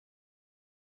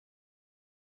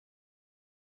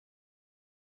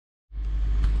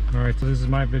Alright, so this is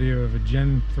my video of a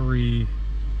Gen 3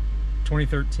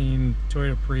 2013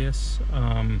 Toyota Prius.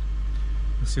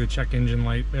 You see the check engine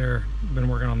light there. Been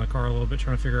working on the car a little bit,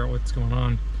 trying to figure out what's going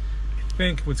on. I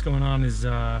think what's going on is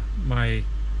my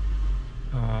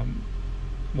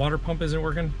water pump isn't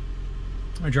working.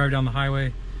 I drive down the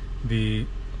highway, the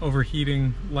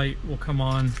overheating light will come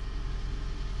on,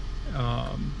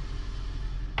 and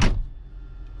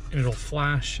it'll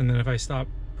flash, and then if I stop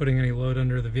putting any load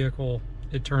under the vehicle,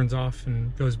 it turns off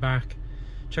and goes back.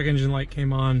 Check engine light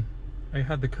came on. I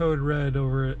had the code read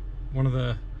over at one of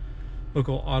the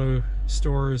local auto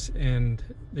stores, and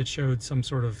it showed some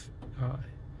sort of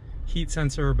heat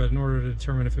sensor, but in order to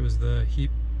determine if it was the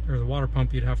heat or the water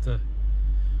pump, you'd have to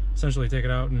essentially take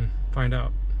it out and find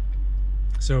out.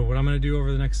 So what I'm going to do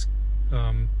over the next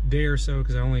day or so,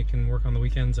 because I only can work on the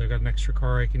weekends, I've got an extra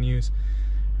car I can use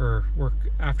or work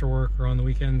after work or on the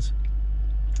weekends,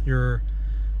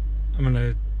 I'm going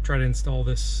to try to install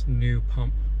this new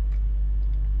pump.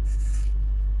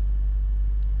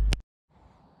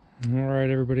 Alright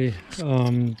everybody, a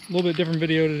little bit different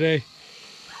video today.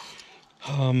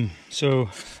 So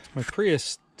my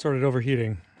Prius started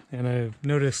overheating, and I've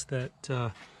noticed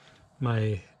that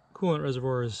my coolant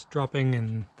reservoir is dropping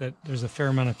and that there's a fair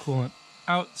amount of coolant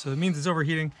out, so it means it's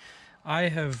overheating. I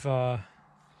have a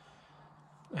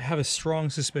strong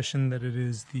suspicion that it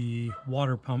is the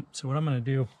water pump. So what I'm going to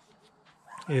do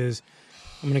is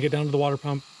I'm going to get down to the water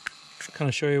pump, kind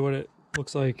of show you what it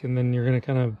looks like, and then you're going to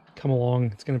kind of come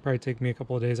along. It's going to probably take me a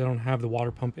couple of days. I don't have the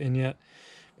water pump in yet,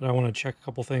 but I want to check a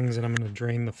couple things, and I'm going to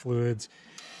drain the fluids,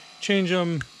 change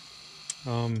them,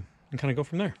 and kind of go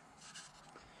from there.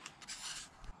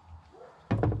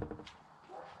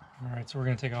 All right, so we're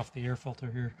going to take off the air filter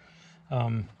here.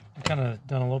 I kind of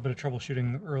done a little bit of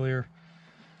troubleshooting earlier,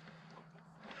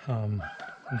 and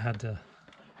had to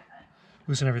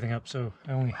loosen everything up, so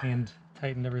I only hand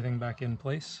tightened everything back in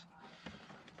place.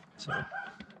 So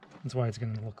that's why it's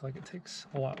going to look like it takes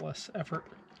a lot less effort.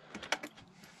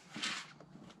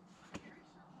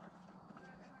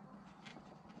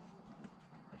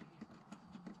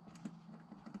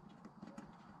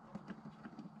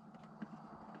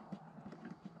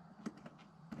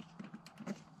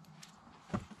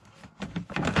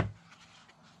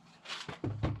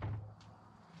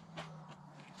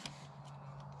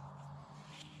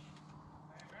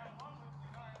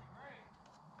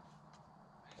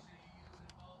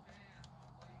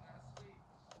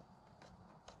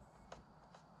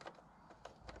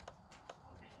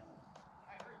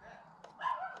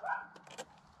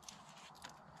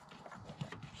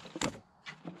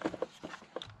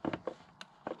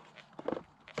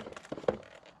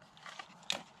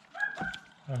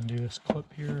 Undo this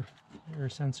clip here, air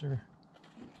sensor.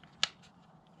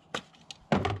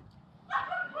 Try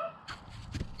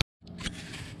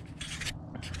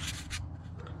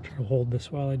to hold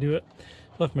this while I do it.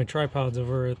 Left my tripods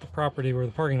over at the property where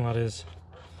the parking lot is,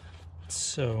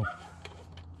 so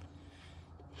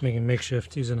making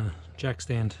makeshift using a jack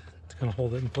stand to kind of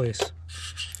hold it in place.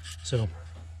 So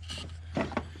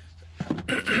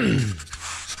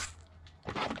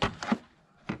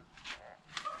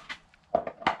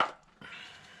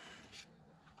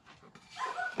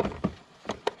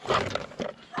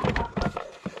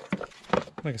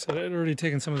like I said, I'd already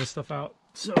taken some of this stuff out.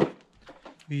 So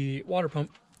the water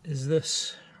pump is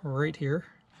this right here,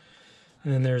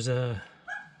 and then there's a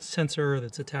sensor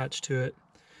that's attached to it,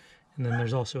 and then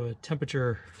there's also a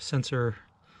temperature sensor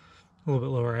a little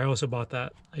bit lower. I also bought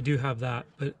that. I do have that,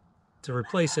 but to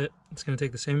replace it, it's going to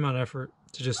take the same amount of effort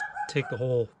to just take the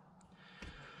whole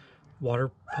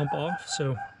water pump off.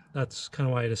 So that's kind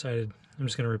of why I decided I'm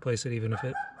just going to replace it, even if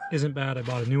it isn't bad. I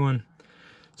bought a new one.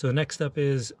 So the next step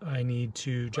is I need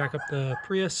to jack up the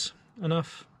Prius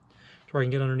enough to where I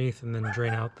can get underneath and then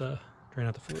drain out the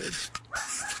fluids.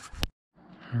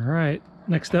 All right,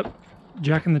 next step,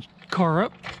 jacking the car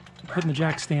up, putting the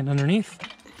jack stand underneath.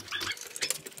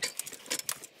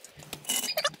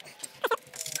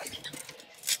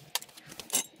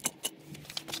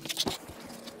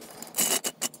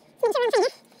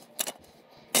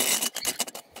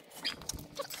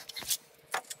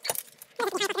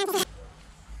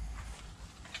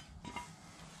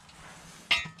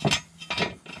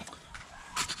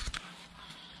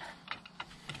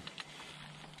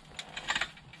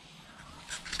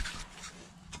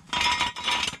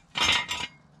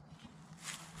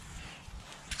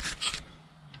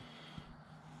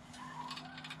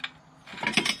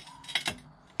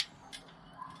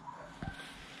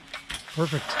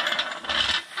 Perfect.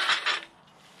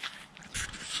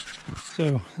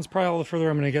 So that's probably all the further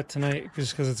I'm going to get tonight,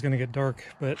 just because it's going to get dark.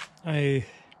 But I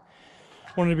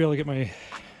wanted to be able to get my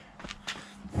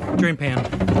drain pan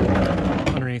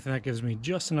underneath, and that gives me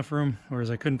just enough room,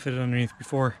 whereas I couldn't fit it underneath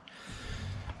before.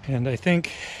 And I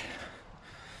think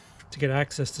to get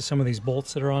access to some of these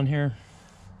bolts that are on here,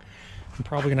 I'm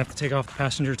probably gonna have to take off the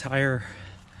passenger tire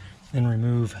and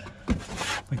remove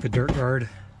like the dirt guard.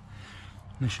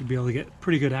 And I should be able to get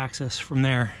pretty good access from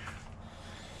there.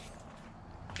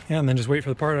 Yeah, and then just wait for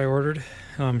the part I ordered.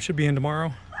 Should be in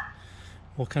tomorrow.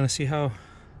 We'll kind of see how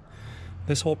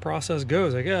this whole process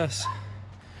goes, I guess.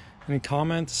 Any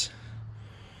comments,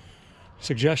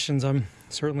 suggestions? I'm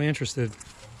certainly interested.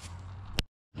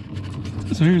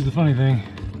 So here's the funny thing.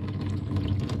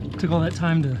 Took all that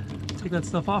time to take that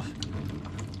stuff off.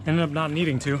 Ended up not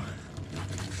needing to.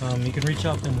 You can reach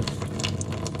up and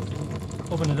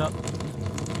open it up.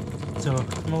 So I'm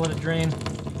gonna let it drain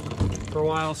for a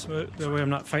while, so that way I'm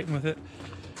not fighting with it.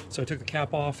 So I took the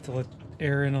cap off to let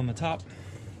air in on the top,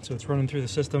 so it's running through the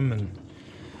system, and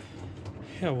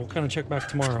yeah, we'll kind of check back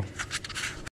tomorrow.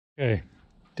 Okay,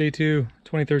 day 2,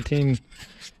 2013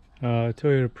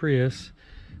 Toyota Prius.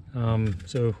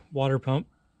 So water pump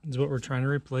is what we're trying to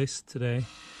replace today.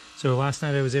 So last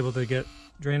night I was able to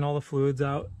drain all the fluids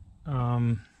out,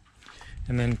 and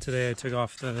then today I took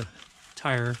off the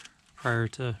tire or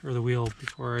the wheel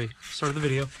before I started the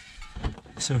video.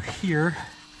 So here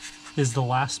is the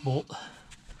last bolt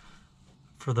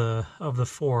of the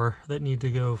 4 that need to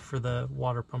go for the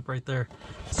water pump right there.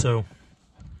 So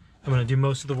I'm going to do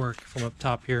most of the work from up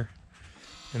top here,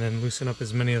 and then loosen up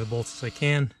as many of the bolts as I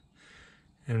can,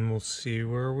 and we'll see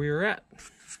where we are at.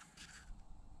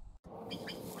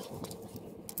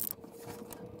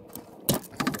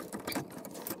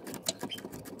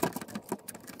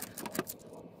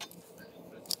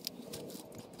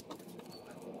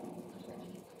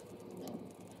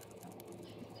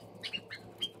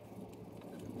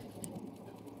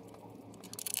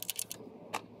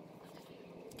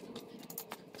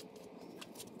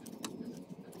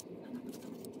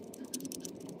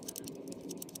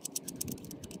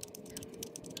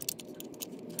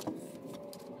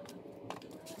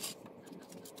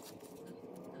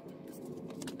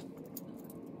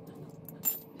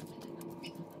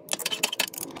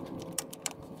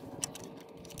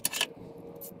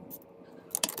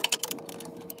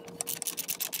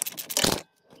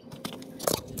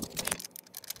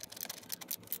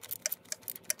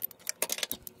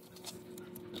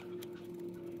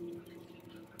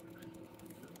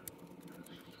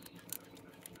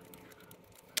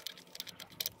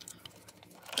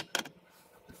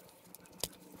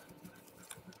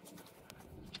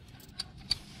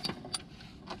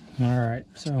 Alright,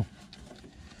 so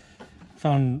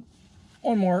found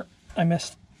one more I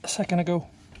missed a second ago.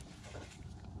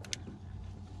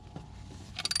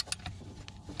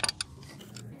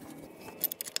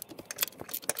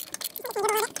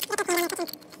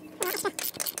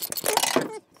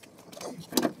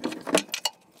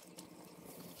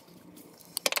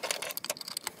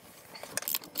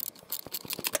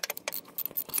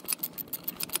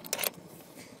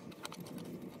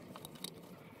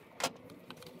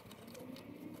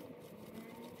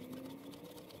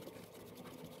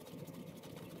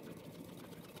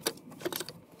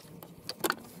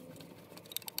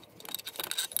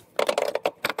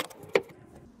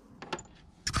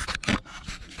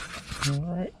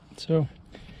 Alright, so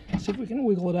see if we can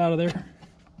wiggle it out of there.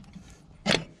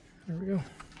 There we go.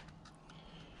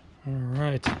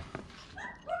 Alright.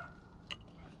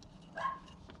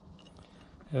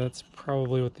 Yeah, that's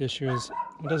probably what the issue is.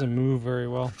 It doesn't move very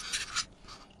well.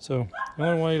 So the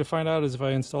only way to find out is if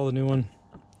I install the new one,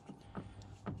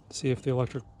 see if the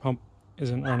electric pump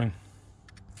isn't running.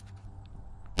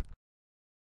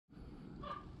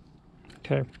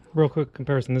 Okay, real quick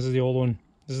comparison. This is the old one.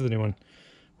 This is the new one.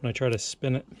 When I try to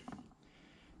spin it,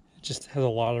 it just has a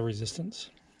lot of resistance,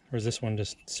 whereas this one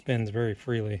just spins very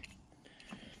freely.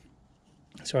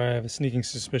 So I have a sneaking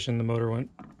suspicion the motor went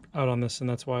out on this, and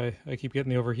that's why I keep getting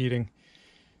the overheating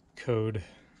code.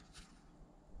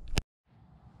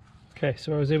 Okay,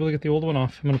 so I was able to get the old one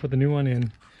off. I'm going to put the new one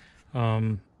in,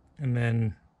 and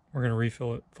then we're going to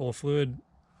refill it full of fluid.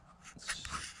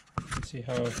 Let's see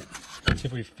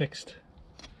if we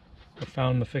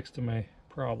found the fix to my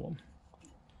problem.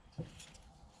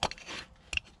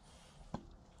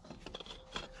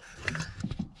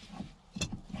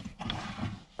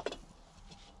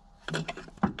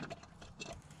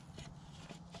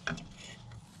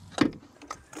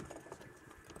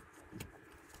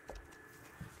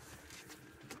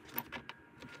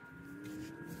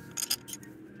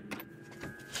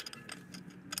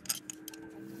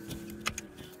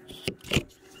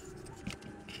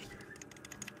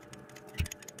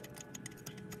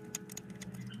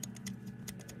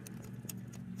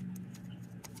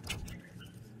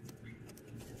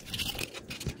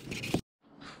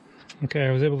 Okay,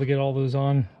 I was able to get all those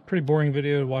on. Pretty boring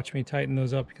video to watch me tighten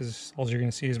those up because all you're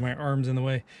going to see is my arms in the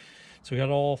way. So we got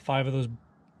all 5 of those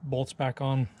bolts back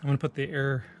on. I'm going to put the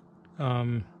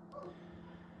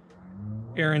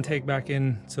air intake back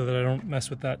in so that I don't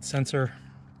mess with that sensor.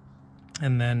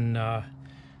 And then I'm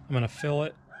going to fill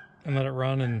it and let it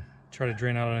run and try to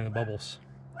drain out any of the bubbles.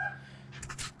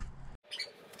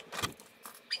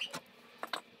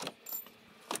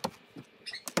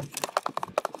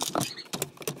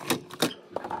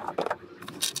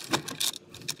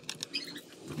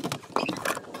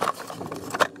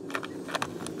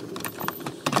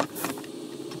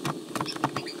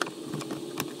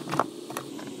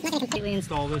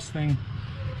 Install this thing.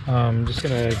 I'm just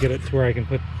gonna get it to where I can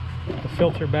put the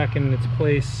filter back in its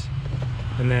place,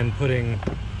 and then putting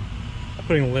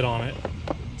a lid on it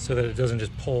so that it doesn't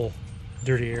just pull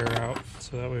dirty air out.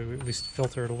 So that way we at least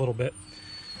filter it a little bit.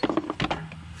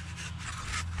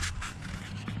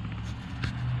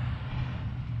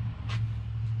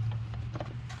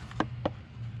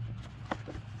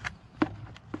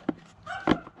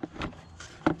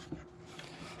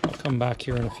 I'll come back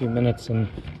here in a few minutes, and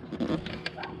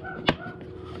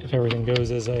if everything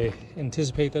goes as I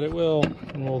anticipate that it will,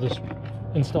 and we'll just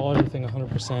install everything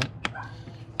 100%.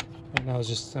 Right now it's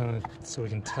just so we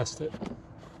can test it.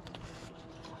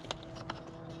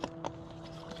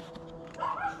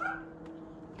 Alright,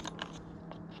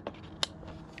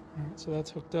 so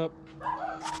that's hooked up.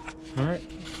 Alright,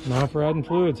 now for adding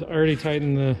fluids. I already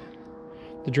tightened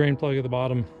the drain plug at the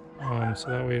bottom, so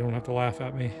that way you don't have to laugh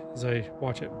at me as I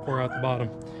watch it pour out the bottom.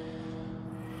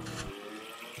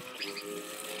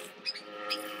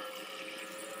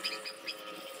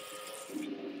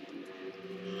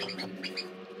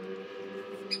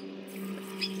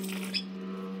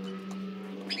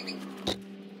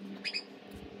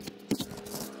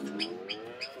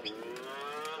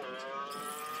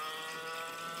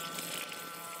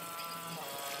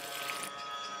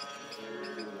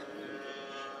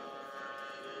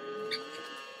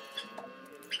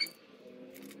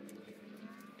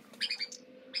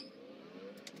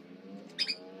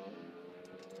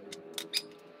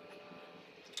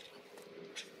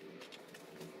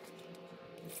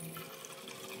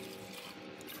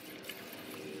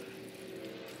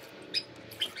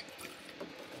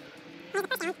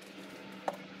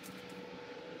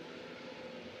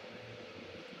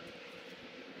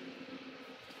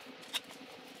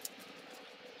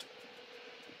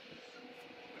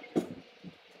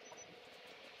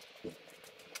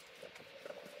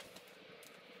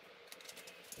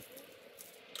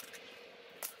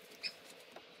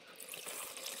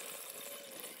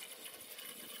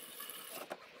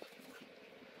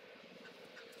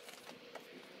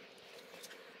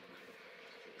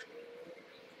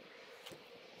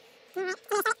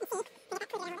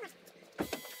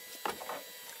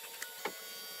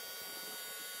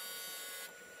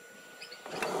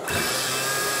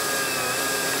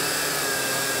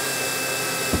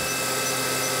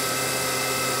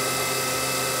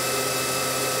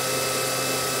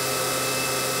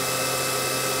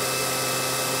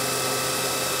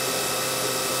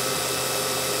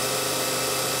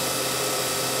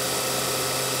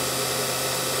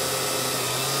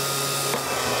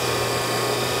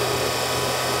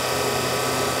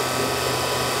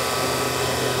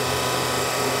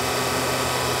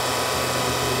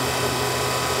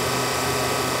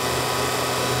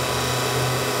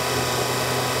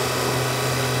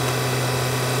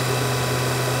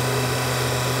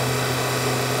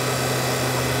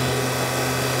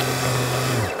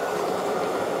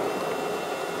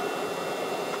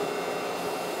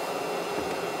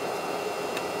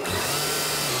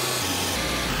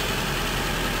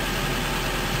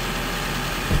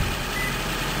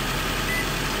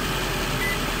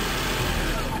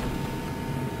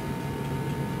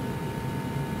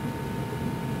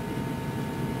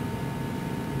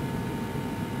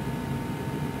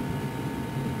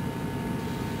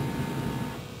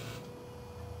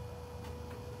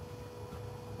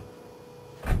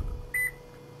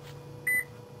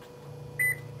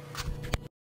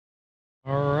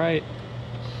 Alright,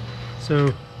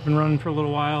 so been running for a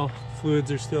little while.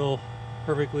 Fluids are still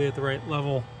perfectly at the right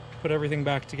level. Put everything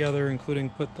back together, including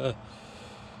put the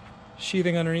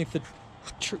sheathing underneath the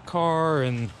car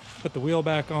and put the wheel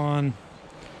back on.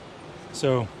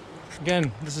 So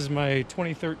again, this is my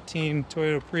 2013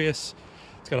 Toyota Prius.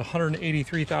 It's got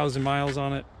 183,000 miles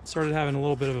on it. Started having a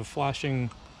little bit of a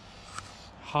flashing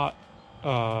hot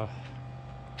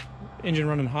engine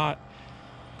running hot.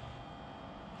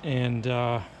 And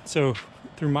so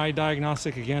through my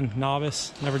diagnostic, again,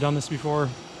 novice, never done this before,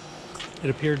 it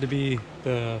appeared to be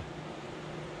the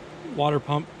water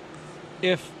pump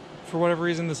if for whatever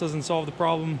reason this doesn't solve the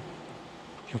problem,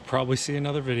 you'll probably see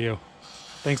another video.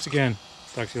 Thanks again.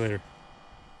 Talk to you later.